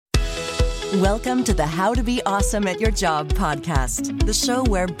Welcome to the How to Be Awesome at Your Job podcast, the show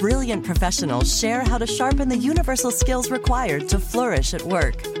where brilliant professionals share how to sharpen the universal skills required to flourish at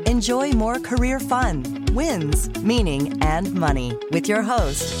work. Enjoy more career fun, wins, meaning, and money with your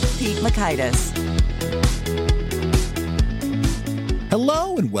host, Pete Mockaitis.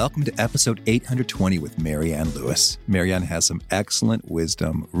 Hello and welcome to episode 820 with Marianne Lewis. Marianne has some excellent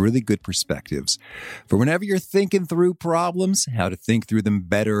wisdom, really good perspectives for whenever you're thinking through problems, how to think through them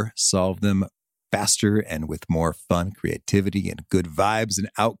better, solve them faster, and with more fun, creativity, and good vibes and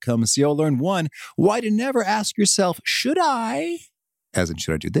outcomes. So you'll learn one, why to never ask yourself, should I? As in,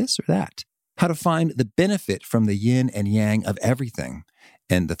 should I do this or that? How to find the benefit from the yin and yang of everything,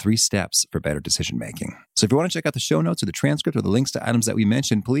 and the 3 steps for better decision-making. So if you want to check out the show notes or the transcript or the links to items that we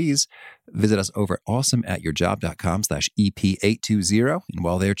mentioned, please visit us over at awesomeatyourjob.com/EP820. And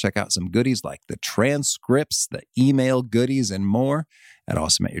while there, check out some goodies like the transcripts, the email goodies, and more at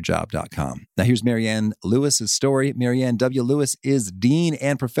awesomeatyourjob.com. Now here's Marianne Lewis's story. Marianne W. Lewis is Dean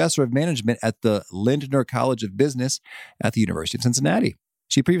and Professor of Management at the Lindner College of Business at the University of Cincinnati.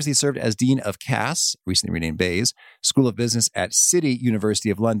 She previously served as Dean of Cass, recently renamed Bayes, School of Business at City University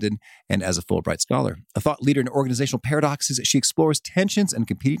of London, and as a Fulbright Scholar. A thought leader in organizational paradoxes, she explores tensions and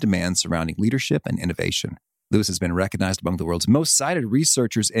competing demands surrounding leadership and innovation. Lewis has been recognized among the world's most cited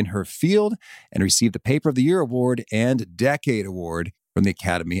researchers in her field and received the Paper of the Year Award and Decade Award from the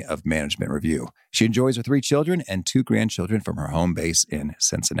Academy of Management Review. She enjoys her 3 children and 2 grandchildren from her home base in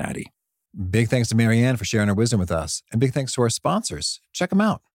Cincinnati. Big thanks to Marianne for sharing her wisdom with us. And big thanks to our sponsors. Check them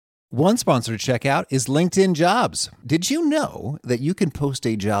out. One sponsor to check out is LinkedIn Jobs. Did you know that you can post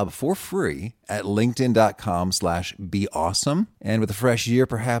a job for free at linkedin.com/beawesome? And with a fresh year,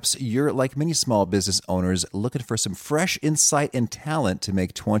 perhaps you're like many small business owners looking for some fresh insight and talent to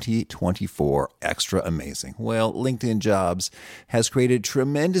make 2024 extra amazing. Well, LinkedIn Jobs has created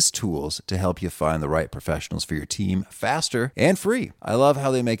tremendous tools to help you find the right professionals for your team faster and free. I love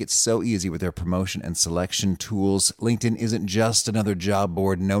how they make it so easy with their promotion and selection tools. LinkedIn isn't just another job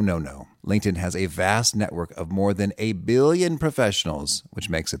board. No. LinkedIn has a vast network of more than 1 billion professionals, which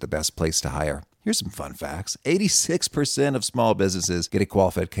makes it the best place to hire. Here's some fun facts. 86% of small businesses get a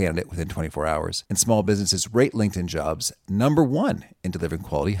qualified candidate within 24 hours, and small businesses rate LinkedIn Jobs number 1 in delivering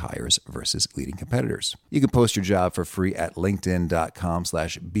quality hires versus leading competitors. You can post your job for free at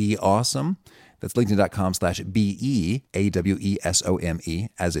linkedin.com/beawesome. That's linkedin.com/BEAWESOME,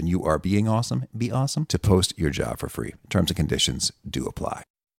 as in you are being awesome, be awesome, to post your job for free. Terms and conditions do apply.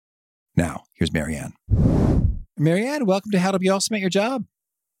 Now, here's Marianne. Marianne, welcome to How to Be Awesome at Your Job.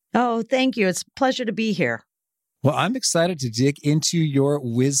 Oh, thank you. It's a pleasure to be here. Well, I'm excited to dig into your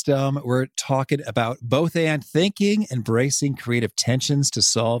wisdom. We're talking about both and thinking, embracing creative tensions to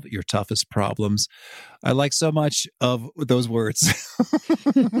solve your toughest problems. I like so much of those words.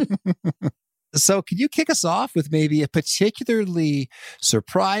 So can you kick us off with maybe a particularly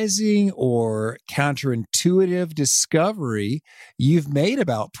surprising or counterintuitive discovery you've made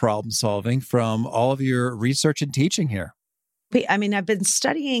about problem solving from all of your research and teaching here? I've been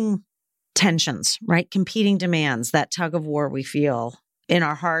studying tensions, right? Competing demands, that tug of war we feel in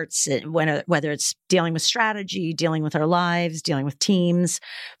our hearts, whether it's dealing with strategy, dealing with our lives, dealing with teams,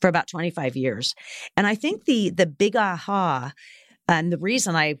 for about 25 years. And I think the big aha, and the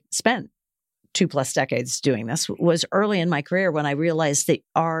reason I spent 2+ decades doing this, was early in my career when I realized that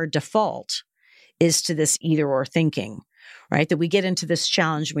our default is to this either or thinking, right? That we get into this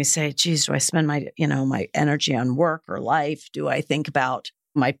challenge and we say, geez, do I spend my energy on work or life? Do I think about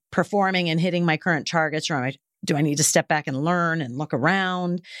my performing and hitting my current targets? Or do I need to step back and learn and look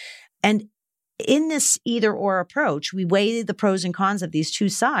around? And in this either or approach, we weigh the pros and cons of these 2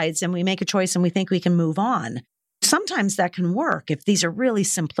 sides and we make a choice and we think we can move on. Sometimes that can work if these are really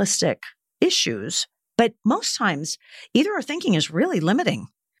simplistic issues, but most times either or thinking is really limiting.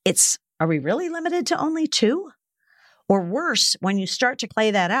 Are we really limited to only 2? Or worse, when you start to play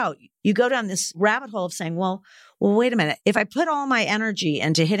that out, you go down this rabbit hole of saying, well, wait a minute. If I put all my energy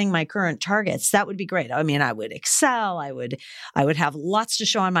into hitting my current targets, that would be great. I mean, I would excel. I would have lots to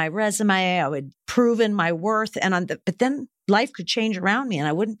show on my resume. I would prove in my worth. But then life could change around me and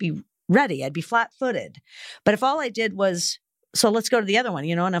I wouldn't be ready. I'd be flat-footed. But if all I did was, so let's go to the other one,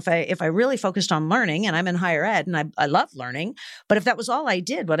 and if I really focused on learning, and I'm in higher ed and I love learning, but if that was all I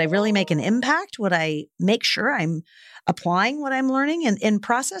did, would I really make an impact? Would I make sure I'm applying what I'm learning in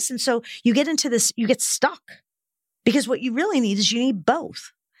process? And so you get into this, you get stuck because what you really need is you need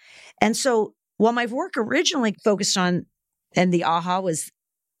both. And so while my work originally focused on, and the aha was,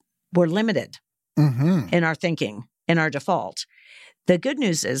 we're limited in our thinking, in our default. The good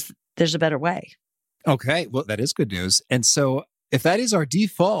news is there's a better way. Okay. Well, that is good news. And so if that is our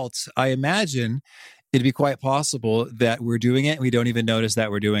default, I imagine it'd be quite possible that we're doing it and we don't even notice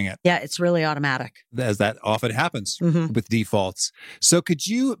that we're doing it. Yeah, it's really automatic. As that often happens with defaults. So could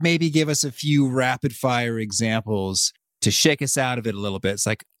you maybe give us a few rapid fire examples to shake us out of it a little bit? It's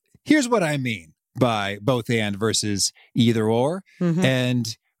like, here's what I mean by both and versus either or.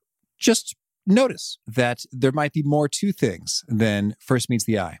 And just notice that there might be more to things than first meets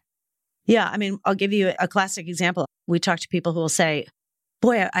the eye. Yeah, I mean, I'll give you a classic example. We talk to people who will say,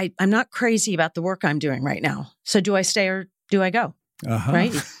 boy, I'm not crazy about the work I'm doing right now. So do I stay or do I go?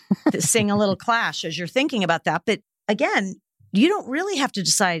 Right? Sing a little Clash as you're thinking about that. But again, you don't really have to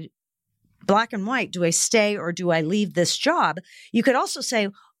decide black and white. Do I stay or do I leave this job? You could also say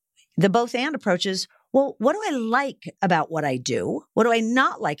the both and approach is, well, what do I like about what I do? What do I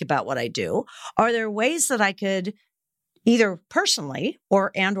not like about what I do? Are there ways that I could either personally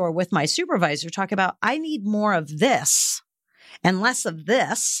or with my supervisor talk about, I need more of this and less of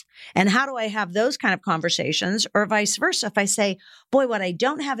this. And how do I have those kind of conversations, or vice versa? If I say, boy, what I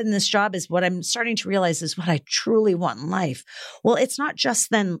don't have in this job is what I'm starting to realize is what I truly want in life. Well, it's not just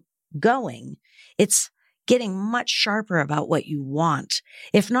then going, it's getting much sharper about what you want.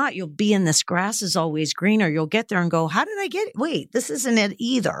 If not, you'll be in this grass is always greener. You'll get there and go, how did I get it? Wait, this isn't it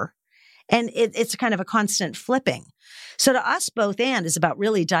either. And it's kind of a constant flipping. So to us, both and is about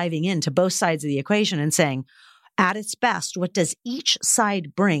really diving into both sides of the equation and saying, at its best, what does each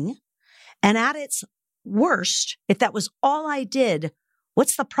side bring? And at its worst, if that was all I did,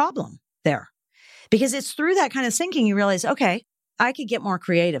 what's the problem there? Because it's through that kind of thinking you realize, okay, I could get more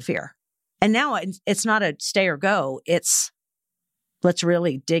creative here. And now it's not a stay or go. It's let's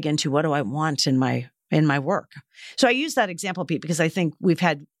really dig into what do I want in my work. So I use that example, Pete, because I think we've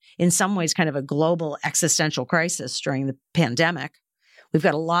had in some ways kind of a global existential crisis during the pandemic. We've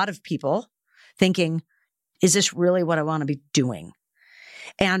got a lot of people thinking, is this really what I want to be doing?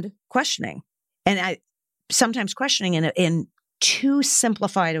 And questioning. And I sometimes questioning in too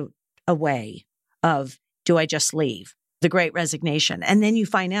simplified a way of, do I just leave? The Great Resignation. And then you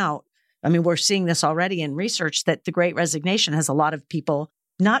find out, I mean, we're seeing this already in research, that the Great Resignation has a lot of people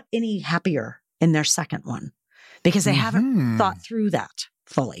not any happier in their second one because they haven't thought through that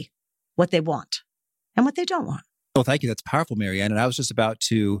fully, what they want and what they don't want. Well, thank you. That's powerful, Marianne. And I was just about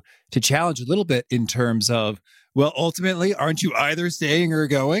to challenge a little bit in terms of, well, ultimately, aren't you either staying or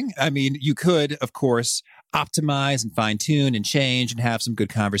going? I mean, you could, of course, optimize and fine tune and change and have some good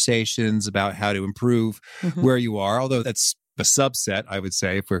conversations about how to improve where you are. Although that's a subset, I would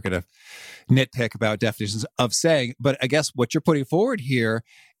say, if we're going to nitpick about definitions of saying. But I guess what you're putting forward here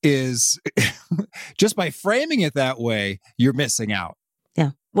is just by framing it that way, you're missing out.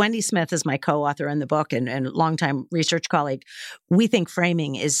 Yeah. Wendy Smith is my co-author in the book and longtime research colleague. We think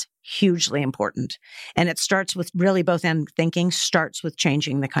framing is hugely important. And it starts with really both end thinking, starts with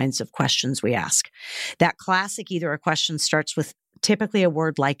changing the kinds of questions we ask. That classic either or question starts with typically a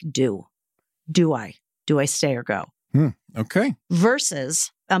word like do. Do I? Do I stay or go? Okay. Versus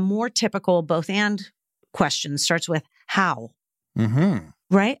a more typical both and question starts with how.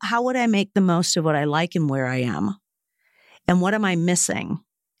 Right? How would I make the most of what I like and where I am? And what am I missing?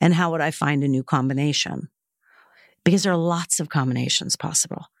 And how would I find a new combination? Because there are lots of combinations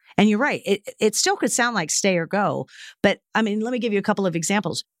possible. And you're right. It still could sound like stay or go. But I mean, let me give you a couple of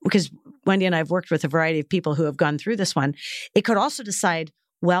examples, because Wendy and I have worked with a variety of people who have gone through this one. It could also decide,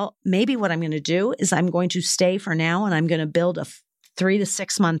 well, maybe what I'm going to do is I'm going to stay for now and I'm going to build a 3 to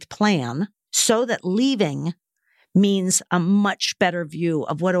 6 month plan so that leaving means a much better view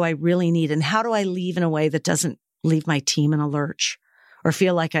of what do I really need and how do I leave in a way that doesn't leave my team in a lurch or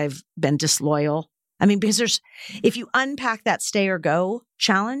feel like I've been disloyal. I mean, because if you unpack that stay or go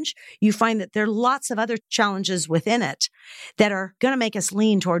challenge, you find that there are lots of other challenges within it that are going to make us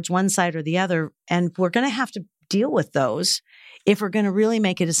lean towards one side or the other. And we're going to have to deal with those if we're going to really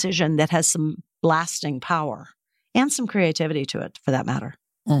make a decision that has some lasting power and some creativity to it, for that matter.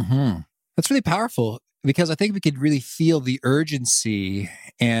 That's really powerful, because I think we could really feel the urgency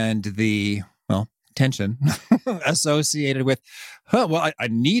and the, well, tension associated with, I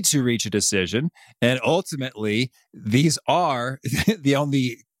need to reach a decision. And ultimately, these are the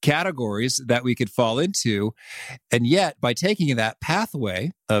only categories that we could fall into. And yet, by taking that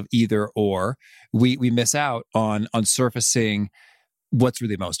pathway of either or, we miss out on surfacing what's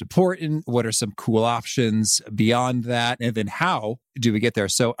really most important, what are some cool options beyond that, and then how do we get there?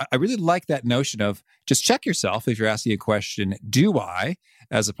 So I really like that notion of just check yourself if you're asking a question, do I,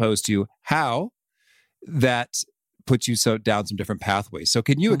 as opposed to how. That puts you down some different pathways. So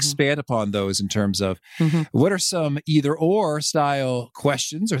can you expand upon those in terms of what are some either or style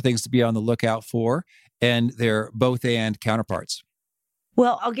questions or things to be on the lookout for? and they're both and counterparts?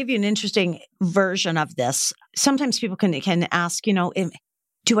 Well, I'll give you an interesting version of this. Sometimes people can ask,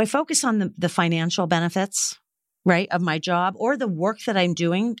 do I focus on the financial benefits, right, of my job or the work that I'm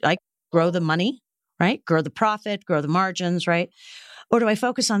doing, like grow the money, right, grow the profit, grow the margins, right? Or do I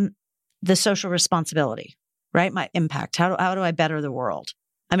focus on the social responsibility, right, my impact? How do I better the world?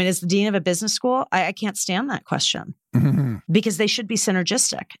 I mean, as the dean of a business school, I can't stand that question because they should be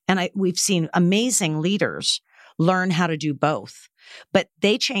synergistic. And we've seen amazing leaders learn how to do both. But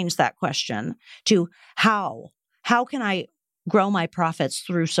they changed that question to how can I grow my profits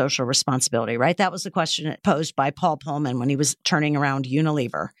through social responsibility, right? That was the question posed by Paul Pullman when he was turning around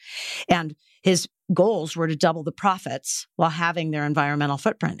Unilever. And his goals were to double the profits while having their environmental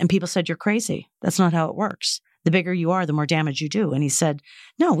footprint. And people said, you're crazy. That's not how it works. The bigger you are, the more damage you do. And he said,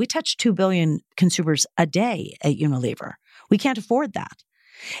 no, we touch 2 billion consumers a day at Unilever. We can't afford that.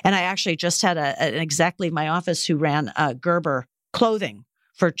 And I actually just had an exec leave my office who ran Gerber clothing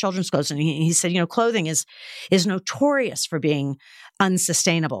for children's clothes. And he said, clothing is notorious for being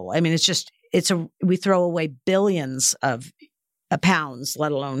unsustainable. I mean, we throw away billions of pounds,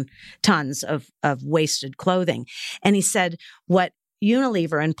 let alone tons of wasted clothing. And he said, what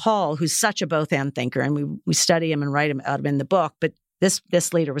Unilever and Paul, who's such a both-and thinker, and we study him and write him out in the book, but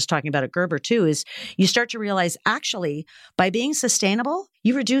this leader was talking about at Gerber too, is you start to realize actually by being sustainable,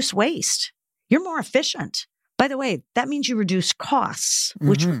 you reduce waste. You're more efficient. By the way, that means you reduce costs,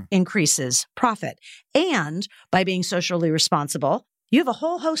 which increases profit. And by being socially responsible, you have a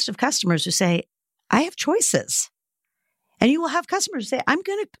whole host of customers who say, I have choices. And you will have customers say, I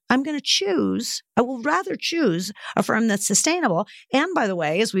will rather choose a firm that's sustainable. And by the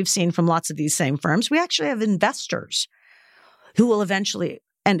way, as we've seen from lots of these same firms, we actually have investors who will eventually,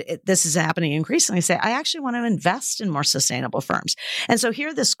 and this is happening increasingly, say, I actually want to invest in more sustainable firms. And so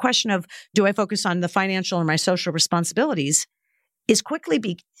here, this question of, do I focus on the financial or my social responsibilities is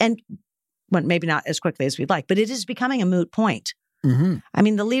maybe not as quickly as we'd like, but it is becoming a moot point. Mm-hmm. I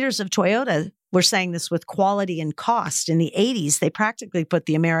mean, the leaders of Toyota were saying this with quality and cost. In the 80s, they practically put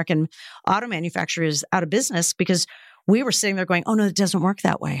the American auto manufacturers out of business because we were sitting there going, oh, no, it doesn't work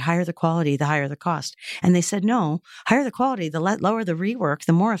that way. Higher the quality, the higher the cost. And they said, no, higher the quality, the lower the rework,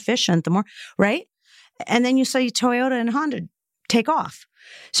 the more efficient, the more, right? And then you see Toyota and Honda take off.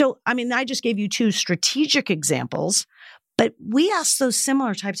 So, I mean, I just gave you two strategic examples, but we ask those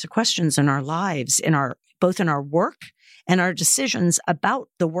similar types of questions in our lives, both in our work and our decisions about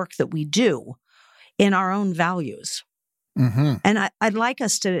the work that we do in our own values. Mm-hmm. And I'd like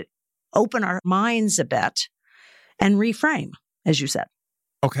us to open our minds a bit and reframe, as you said.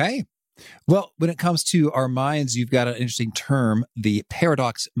 Okay. Well, when it comes to our minds, you've got an interesting term, the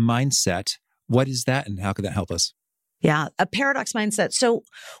paradox mindset. What is that and how can that help us? Yeah, a paradox mindset. So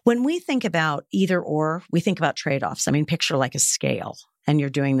when we think about either or, we think about trade-offs. I mean, picture like a scale and you're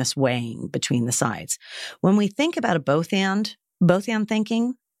doing this weighing between the sides. When we think about a both and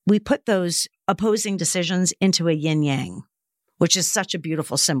thinking, we put those opposing decisions into a yin-yang, which is such a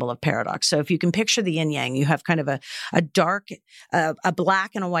beautiful symbol of paradox. So if you can picture the yin-yang, you have kind of a dark, a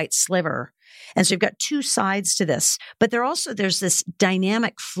black and a white sliver. And so you've got two sides to this, but there's this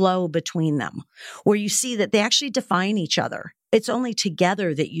dynamic flow between them where you see that they actually define each other. It's only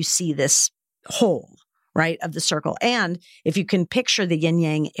together that you see this whole, right, of the circle. And if you can picture the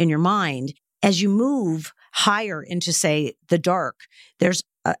yin-yang in your mind, as you move higher into, say, the dark, there's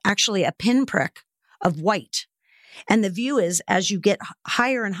actually a pinprick of white. And the view is, as you get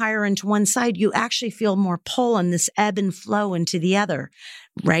higher and higher into one side, you actually feel more pull and this ebb and flow into the other,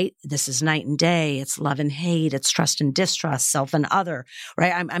 right? This is night and day. It's love and hate. It's trust and distrust, self and other,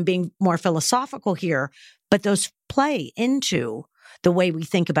 right? I'm being more philosophical here, but those play into the way we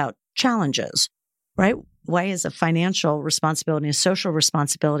think about challenges, right? Why is a financial responsibility and a social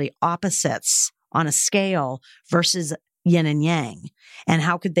responsibility opposites on a scale versus yin and yang, and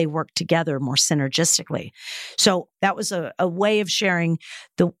how could they work together more synergistically? So that was a way of sharing.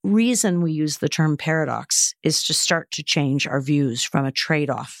 The reason we use the term paradox is to start to change our views from a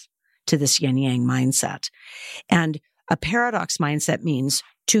trade-off to this yin-yang mindset. And a paradox mindset means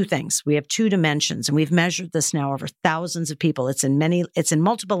two things. We have two dimensions, and we've measured this now over thousands of people. It's in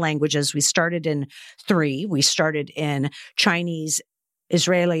multiple languages. We started in 3. We started in Chinese,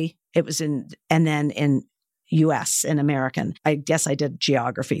 Israeli, and then in US and American. I guess I did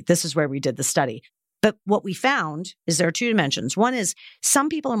geography. This is where we did the study. But what we found is there are two dimensions. One is some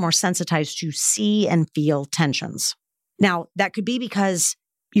people are more sensitized to see and feel tensions. Now, that could be because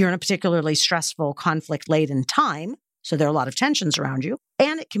you're in a particularly stressful, conflict-laden time, so there are a lot of tensions around you.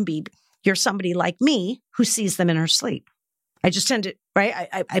 And it can be you're somebody like me who sees them in her sleep. I just tend to right?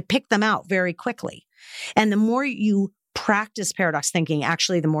 I pick them out very quickly. And the more you practice paradox thinking,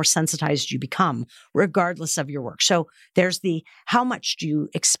 actually, the more sensitized you become, regardless of your work. So there's the how much do you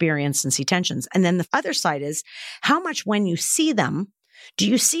experience and see tensions? And then the other side is how much, when you see them, do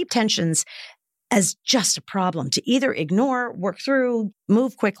you see tensions as just a problem to either ignore, work through,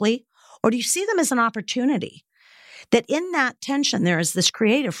 move quickly, or do you see them as an opportunity? That in that tension, there is this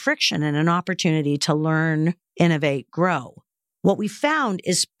creative friction and an opportunity to learn, innovate, grow. What we found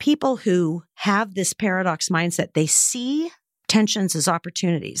is people who have this paradox mindset, they see tensions as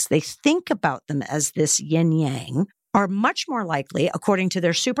opportunities. They think about them as this yin yang, are much more likely, according to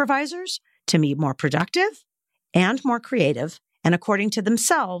their supervisors, to be more productive and more creative, and according to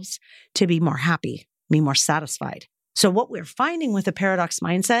themselves, to be more happy, be more satisfied. So what we're finding with a paradox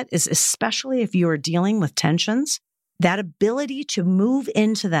mindset is, especially if you are dealing with tensions, that ability to move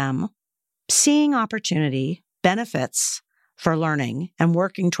into them, seeing opportunity, benefits for learning, and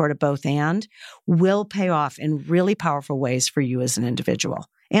working toward a both and will pay off in really powerful ways for you as an individual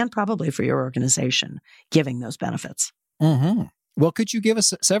and probably for your organization, giving those benefits. Mm-hmm. Well, could you give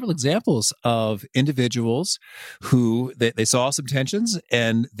us several examples of individuals who they saw some tensions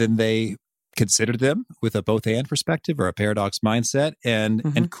and then they considered them with a both and perspective or a paradox mindset,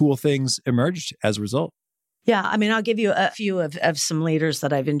 and cool things emerged as a result? Yeah, I mean, I'll give you a few of some leaders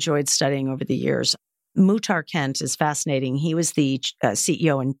that I've enjoyed studying over the years. Muhtar Kent is fascinating. He was the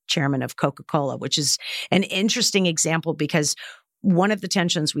CEO and chairman of Coca-Cola, which is an interesting example because one of the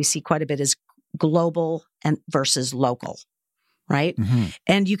tensions we see quite a bit is global and versus local, right? Mm-hmm.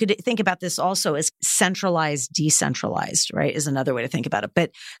 And you could think about this also as centralized, decentralized, right, is another way to think about it.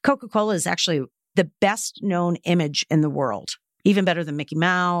 But Coca-Cola is actually the best known image in the world. Even better than Mickey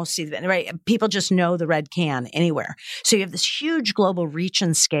Mouse, right? People just know the red can anywhere. So you have this huge global reach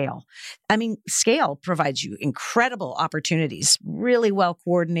and scale. I mean, scale provides you incredible opportunities, really well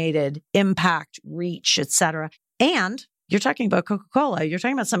coordinated impact, reach, et cetera. And you're talking about Coca-Cola. You're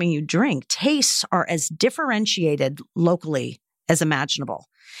talking about something you drink. Tastes are as differentiated locally as imaginable.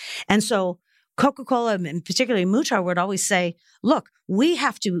 And so Coca-Cola, and particularly Muhtar, would always say, look, we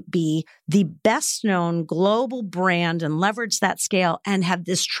have to be the best known global brand and leverage that scale and have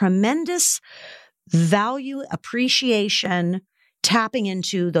this tremendous value appreciation, tapping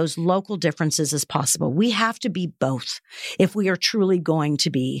into those local differences as possible. We have to be both if we are truly going to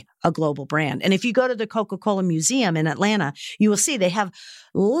be a global brand. And if you go to the Coca-Cola Museum in Atlanta, you will see they have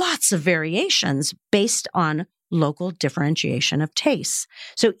lots of variations based on local differentiation of tastes.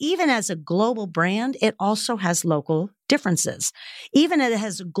 So even as a global brand, it also has local differences. Even it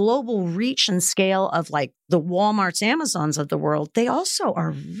has a global reach and scale of like the Walmarts, Amazons of the world. They also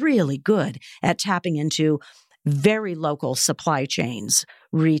are really good at tapping into very local supply chains,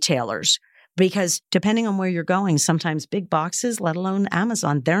 retailers, because depending on where you're going, sometimes big boxes, let alone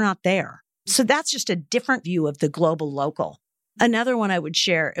Amazon, they're not there. So that's just a different view of the global local. Another one I would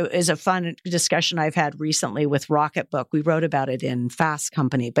share is a fun discussion I've had recently with Rocketbook. We wrote about it in Fast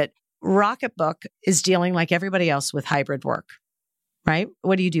Company, but Rocketbook is dealing like everybody else with hybrid work, right?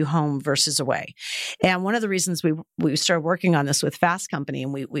 What do you do home versus away? And one of the reasons we started working on this with Fast Company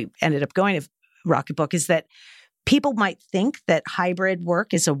and we ended up going to Rocketbook is that people might think that hybrid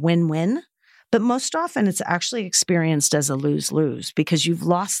work is a win-win, but most often it's actually experienced as a lose-lose because you've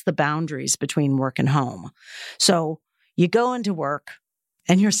lost the boundaries between work and home. So you go into work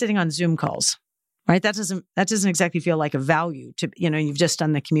and you're sitting on Zoom calls, right? That doesn't exactly feel like a value to, you've just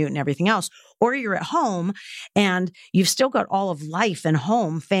done the commute and everything else. Or you're at home and you've still got all of life and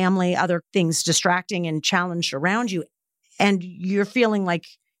home, family, other things distracting and challenged around you. And you're feeling like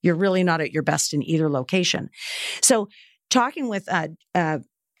you're really not at your best in either location. So talking with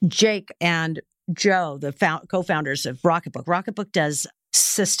Jake and Joe, the co-founders of Rocketbook. Rocketbook does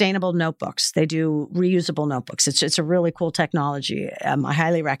sustainable notebooks. They do reusable notebooks. It's a really cool technology. I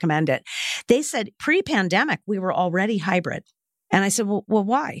highly recommend it. They said pre-pandemic, we were already hybrid. And I said, well,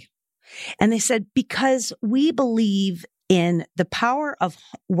 why? And they said, because we believe in the power of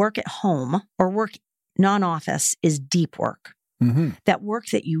work at home or work non-office is deep work. Mm-hmm. That work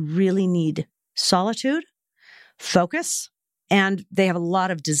that you really need solitude, focus. And they have a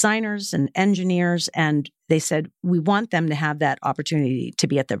lot of designers and engineers, and they said, we want them to have that opportunity to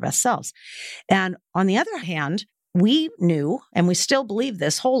be at their best selves. And on the other hand, we knew, and we still believe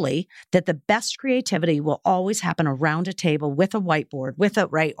this wholly, that the best creativity will always happen around a table with a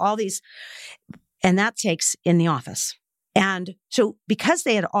whiteboard, all these, and that takes in the office. And so because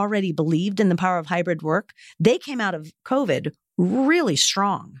they had already believed in the power of hybrid work, they came out of COVID really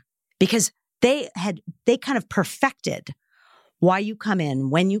strong because they kind of perfected why you come in,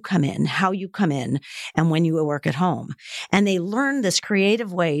 when you come in, how you come in, and when you work at home. And they learned this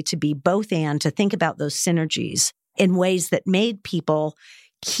creative way to be both and, to think about those synergies in ways that made people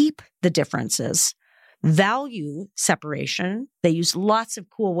keep the differences, value separation. They use lots of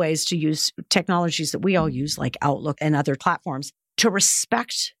cool ways to use technologies that we all use, like Outlook and other platforms, to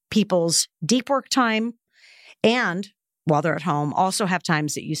respect people's deep work time. And while they're at home, also have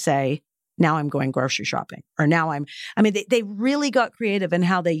times that you say, now I'm going grocery shopping, or they really got creative in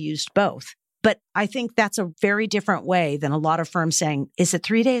how they used both. But I think that's a very different way than a lot of firms saying, is it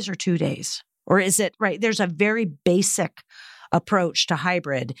 3 days or 2 days? Or is it, right? There's a very basic approach to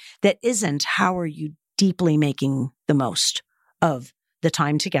hybrid that isn't, how are you deeply making the most of the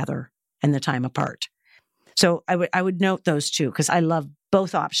time together and the time apart? So I would note those two, because I love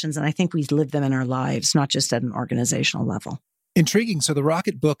both options. And I think we live them in our lives, not just at an organizational level. Intriguing. So the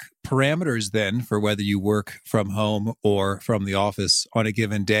Rocketbook parameters then for whether you work from home or from the office on a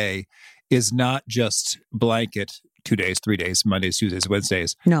given day is not just blanket 2 days, 3 days, Mondays, Tuesdays,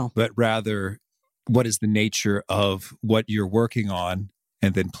 Wednesdays. No. But rather, what is the nature of what you're working on?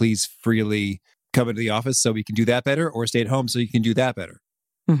 And then please freely come into the office so we can do that better, or stay at home so you can do that better.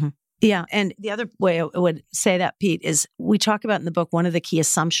 Mm-hmm. Yeah. And the other way I would say that, Pete, is we talk about in the book, one of the key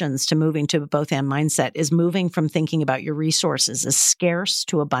assumptions to moving to a both and mindset is moving from thinking about your resources as scarce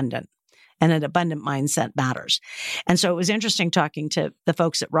to abundant. And an abundant mindset matters. And so it was interesting talking to the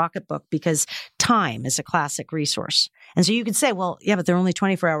folks at Rocketbook, because time is a classic resource. And so you could say, well, yeah, but there are only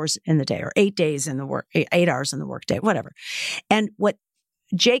 24 hours in the day, or 8 days in the work, 8 hours in the workday, whatever. And what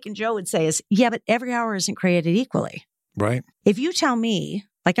Jake and Joe would say is, yeah, but every hour isn't created equally. Right. If you tell me,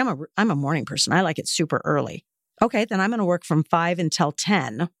 like I'm a morning person, I like it super early. Okay, then I'm going to work from 5 until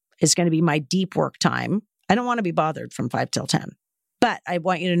 10 is going to be my deep work time. I don't want to be bothered from 5 till 10, but I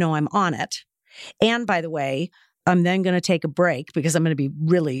want you to know I'm on it. And by the way, I'm then going to take a break because I'm going to be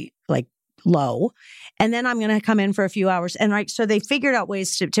really low. And then I'm going to come in for a few hours. And right, so they figured out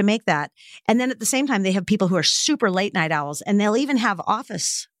ways to make that. And then at the same time, they have people who are super late night owls, and they'll even have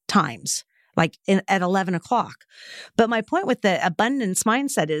office times at 11 o'clock. But my point with the abundance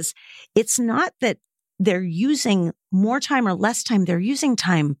mindset is, it's not that they're using more time or less time. They're using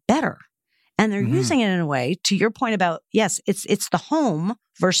time better. And they're using it in a way, to your point about, yes, it's the home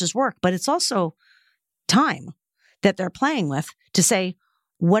versus work, but it's also time that they're playing with to say,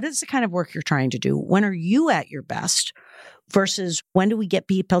 what is the kind of work you're trying to do? When are you at your best? Versus when do we get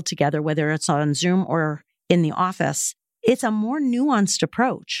people together, whether it's on Zoom or in the office? It's a more nuanced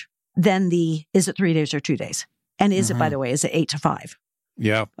approach than is it 3 days or 2 days? And is it, by the way, is it 8 to 5?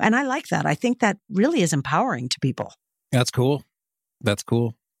 Yeah. And I like that. I think that really is empowering to people. That's cool. That's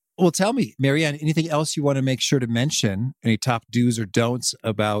cool. Well, tell me, Marianne, anything else you want to make sure to mention? Any top do's or don'ts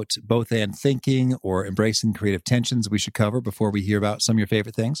about both and thinking or embracing creative tensions we should cover before we hear about some of your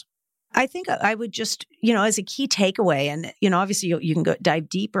favorite things? I think I would just, as a key takeaway, and, obviously you can dive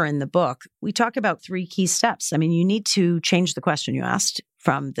deeper in the book. We talk about 3 key steps. I mean, you need to change the question you asked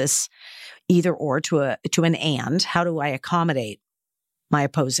from this either or to an and. How do I accommodate my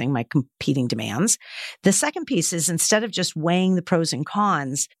competing demands? The second piece is, instead of just weighing the pros and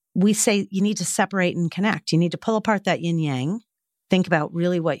cons, we say you need to separate and connect. You need to pull apart that yin yang, think about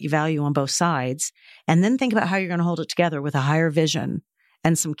really what you value on both sides, and then think about how you're going to hold it together with a higher vision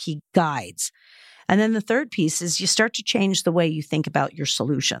and some key guides. And then the third piece is you start to change the way you think about your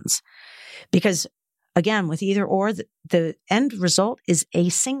solutions. Because again, with either or, the end result is a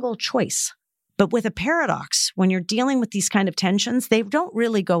single choice. But with a paradox, when you're dealing with these kind of tensions, they don't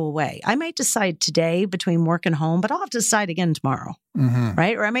really go away. I might decide today between work and home, but I'll have to decide again tomorrow,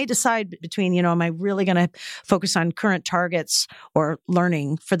 right? Or I may decide between, am I really going to focus on current targets or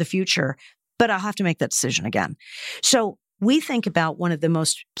learning for the future? But I'll have to make that decision again. So we think about one of the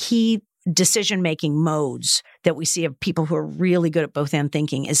most key decision-making modes that we see of people who are really good at both and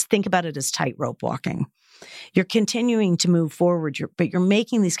thinking is think about it as tightrope walking. You're continuing to move forward, but you're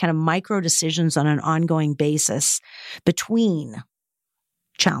making these kind of micro decisions on an ongoing basis between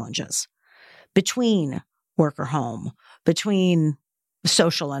challenges, between work or home, between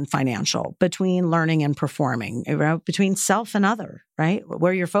social and financial, between learning and performing, between self and other, right?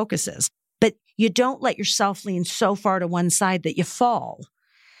 Where your focus is. But you don't let yourself lean so far to one side that you fall,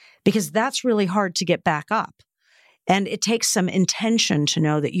 because that's really hard to get back up. And it takes some intention to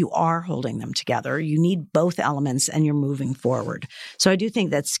know that you are holding them together. You need both elements and you're moving forward. So I do think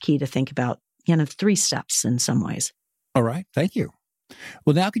that's key to think about, 3 steps in some ways. All right. Thank you.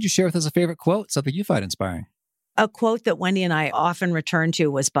 Well, now could you share with us a favorite quote, something you find inspiring? A quote that Wendy and I often return to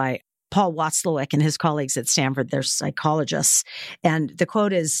was by Paul Watzlawick and his colleagues at Stanford. They're psychologists. And the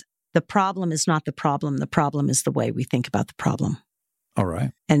quote is, the problem is not the problem. The problem is the way we think about the problem. All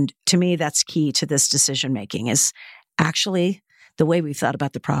right. And to me, that's key to this decision making is actually the way we've thought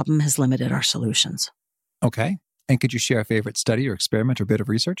about the problem has limited our solutions. Okay. And could you share a favorite study or experiment or bit of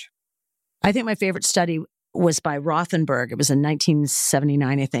research? I think my favorite study was by Rothenberg. It was in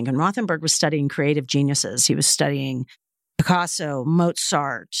 1979, I think. And Rothenberg was studying creative geniuses. He was studying Picasso,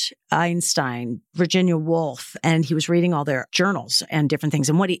 Mozart, Einstein, Virginia Woolf, and he was reading all their journals and different things.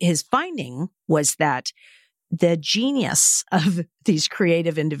 And what his finding was that the genius of these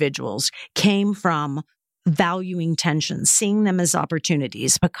creative individuals came from valuing tensions, seeing them as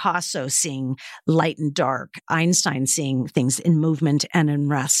opportunities. Picasso seeing light and dark, Einstein seeing things in movement and in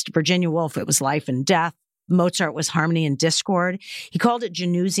rest. Virginia Woolf, it was life and death. Mozart was harmony and discord. He called it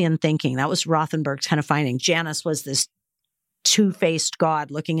Janusian thinking. That was Rothenberg's kind of finding. Janus was this two-faced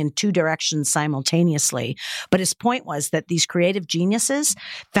God looking in two directions simultaneously. But his point was that these creative geniuses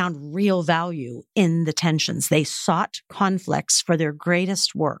found real value in the tensions. They sought conflicts for their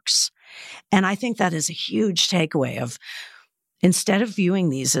greatest works. And I think that is a huge takeaway of instead of viewing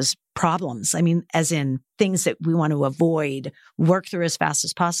these as problems, I mean, as in things that we want to avoid, work through as fast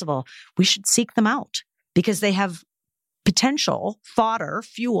as possible, we should seek them out because they have potential, fodder,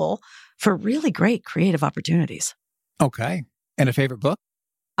 fuel for really great creative opportunities. Okay. And a favorite book?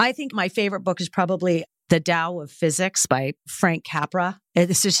 I think my favorite book is probably The Tao of Physics by Frank Capra.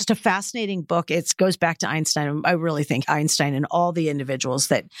 This is just a fascinating book. It goes back to Einstein. I really think Einstein and all the individuals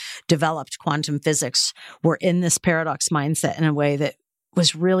that developed quantum physics were in this paradox mindset in a way that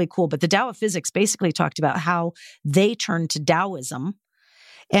was really cool. But The Tao of Physics basically talked about how they turned to Taoism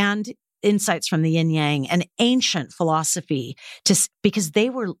and insights from the yin yang and ancient philosophy because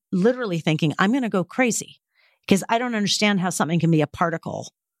they were literally thinking, I'm going to go crazy. Because I don't understand how something can be a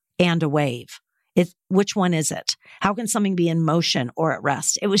particle and a wave. Which one is it? How can something be in motion or at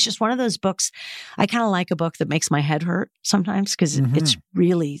rest? It was just one of those books. I kind of like a book that makes my head hurt sometimes because it's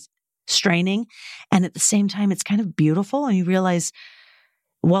really straining. And at the same time, it's kind of beautiful. And you realize,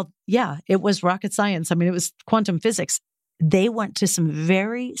 well, yeah, it was rocket science. I mean, it was quantum physics. They went to some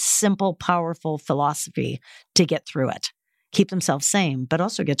very simple, powerful philosophy to get through it. Keep themselves sane, but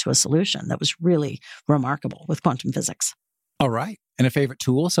also get to a solution that was really remarkable with quantum physics. All right. And a favorite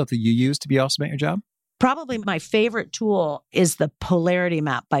tool, something you use to be awesome at your job? Probably my favorite tool is the Polarity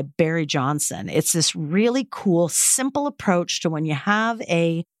Map by Barry Johnson. It's this really cool, simple approach to when you have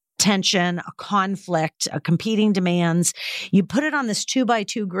a tension, a conflict, a competing demands. You put it on this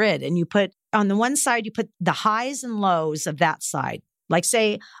 2x2 grid and you put on the one side, you put the highs and lows of that side. Like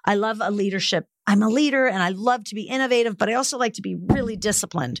say, I love a leadership. I'm a leader and I love to be innovative, but I also like to be really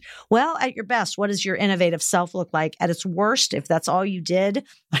disciplined. Well, at your best, what does your innovative self look like? At its worst, if that's all you did,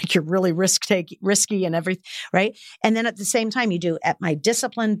 like you're really risky and everything, right? And then at the same time, you do at my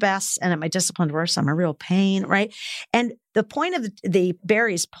disciplined best and at my disciplined worst, I'm a real pain, right? And the point of the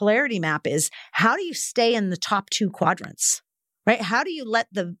Barry's Polarity Map is how do you stay in the top two quadrants, right? How do you let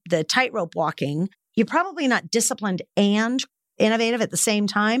the tightrope walking? You're probably not disciplined and innovative at the same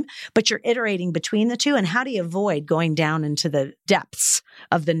time, but you're iterating between the two. And how do you avoid going down into the depths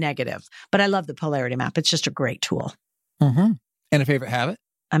of the negative? But I love the Polarity Map. It's just a great tool. Mm-hmm. And a favorite habit?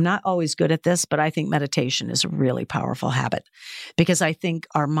 I'm not always good at this, but I think meditation is a really powerful habit because I think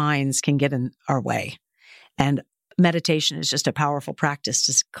our minds can get in our way. And meditation is just a powerful practice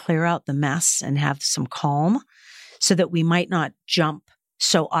to clear out the mess and have some calm so that we might not jump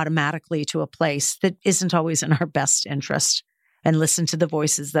so automatically to a place that isn't always in our best interest. And listen to the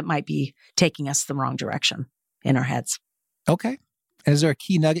voices that might be taking us the wrong direction in our heads. Okay. And is there a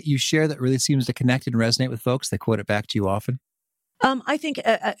key nugget you share that really seems to connect and resonate with folks? They quote it back to you often? I think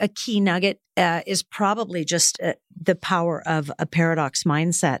a key nugget is probably just the power of a paradox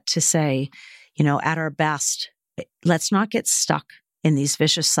mindset to say, at our best, let's not get stuck in these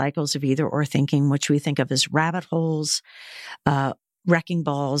vicious cycles of either or thinking, which we think of as rabbit holes, wrecking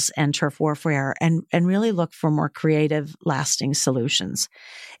balls and turf warfare and really look for more creative, lasting solutions.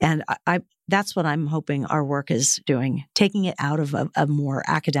 And that's what I'm hoping our work is doing, taking it out of a more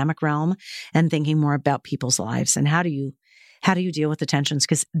academic realm and thinking more about people's lives and how do you deal with the tensions?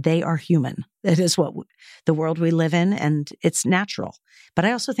 Because they are human. It is what the world we live in and it's natural. But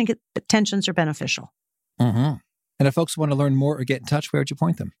I also think tensions are beneficial. Mm-hmm. And if folks want to learn more or get in touch, where would you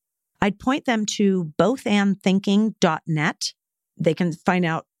point them? I'd point them to bothandthinking.net. They can find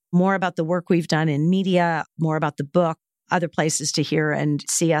out more about the work we've done in media, more about the book, other places to hear and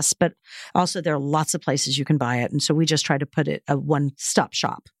see us. But also there are lots of places you can buy it. And so we just try to put it a one-stop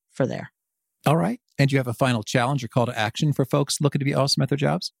shop for there. All right. And do you have a final challenge or call to action for folks looking to be awesome at their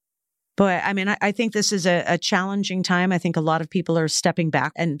jobs? Boy, I mean, I think this is a challenging time. I think a lot of people are stepping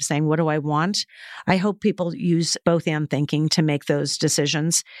back and saying, what do I want? I hope people use both and thinking to make those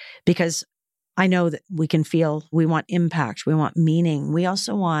decisions, because I know that we can feel we want impact, we want meaning. We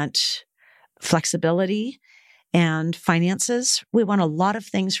also want flexibility and finances. We want a lot of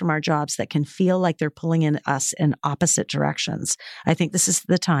things from our jobs that can feel like they're pulling in us in opposite directions. I think this is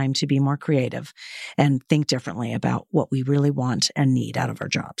the time to be more creative and think differently about what we really want and need out of our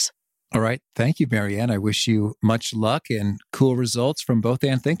jobs. All right. Thank you, Marianne. I wish you much luck and cool results from both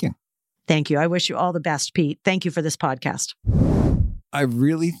and thinking. Thank you. I wish you all the best, Pete. Thank you for this podcast. I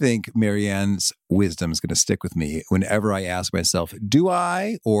really think Marianne's wisdom is going to stick with me whenever I ask myself, do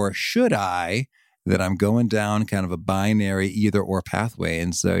I or should I, that I'm going down kind of a binary either or pathway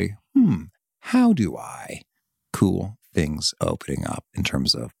and say, how do I? Cool things opening up in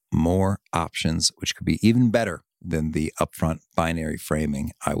terms of more options, which could be even better than the upfront binary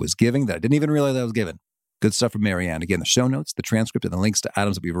framing I was giving that I didn't even realize I was given. Good stuff from Marianne. Again, the show notes, the transcript, and the links to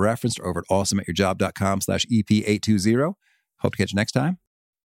items that we've referenced are over at awesomeatyourjob.com/EP820. Hope to catch you next time,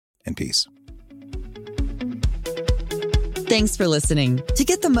 and peace. Thanks for listening. To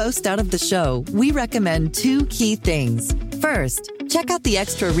get the most out of the show, we recommend 2 key things. First, check out the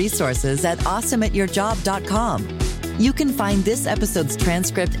extra resources at awesomeatyourjob.com. You can find this episode's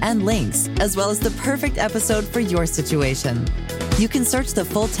transcript and links, as well as the perfect episode for your situation. You can search the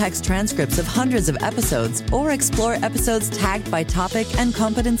full text transcripts of hundreds of episodes or explore episodes tagged by topic and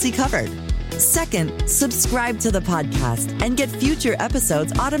competency covered. Second, subscribe to the podcast and get future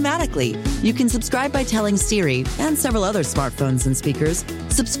episodes automatically. You can subscribe by telling Siri and several other smartphones and speakers,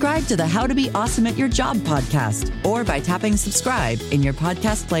 subscribe to the How to Be Awesome at Your Job podcast, or by tapping subscribe in your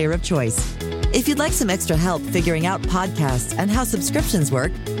podcast player of choice. If you'd like some extra help figuring out podcasts and how subscriptions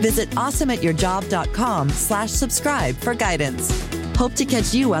work, visit awesomeatyourjob.com/subscribe for guidance. Hope to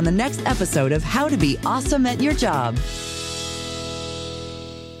catch you on the next episode of How to Be Awesome at Your Job.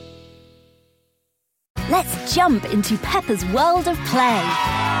 Let's jump into Peppa's world of play.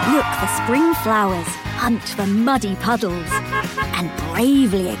 Look for spring flowers, hunt for muddy puddles, and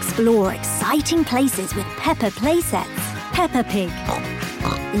bravely explore exciting places with Peppa playsets. Peppa Pig,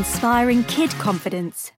 inspiring kid confidence.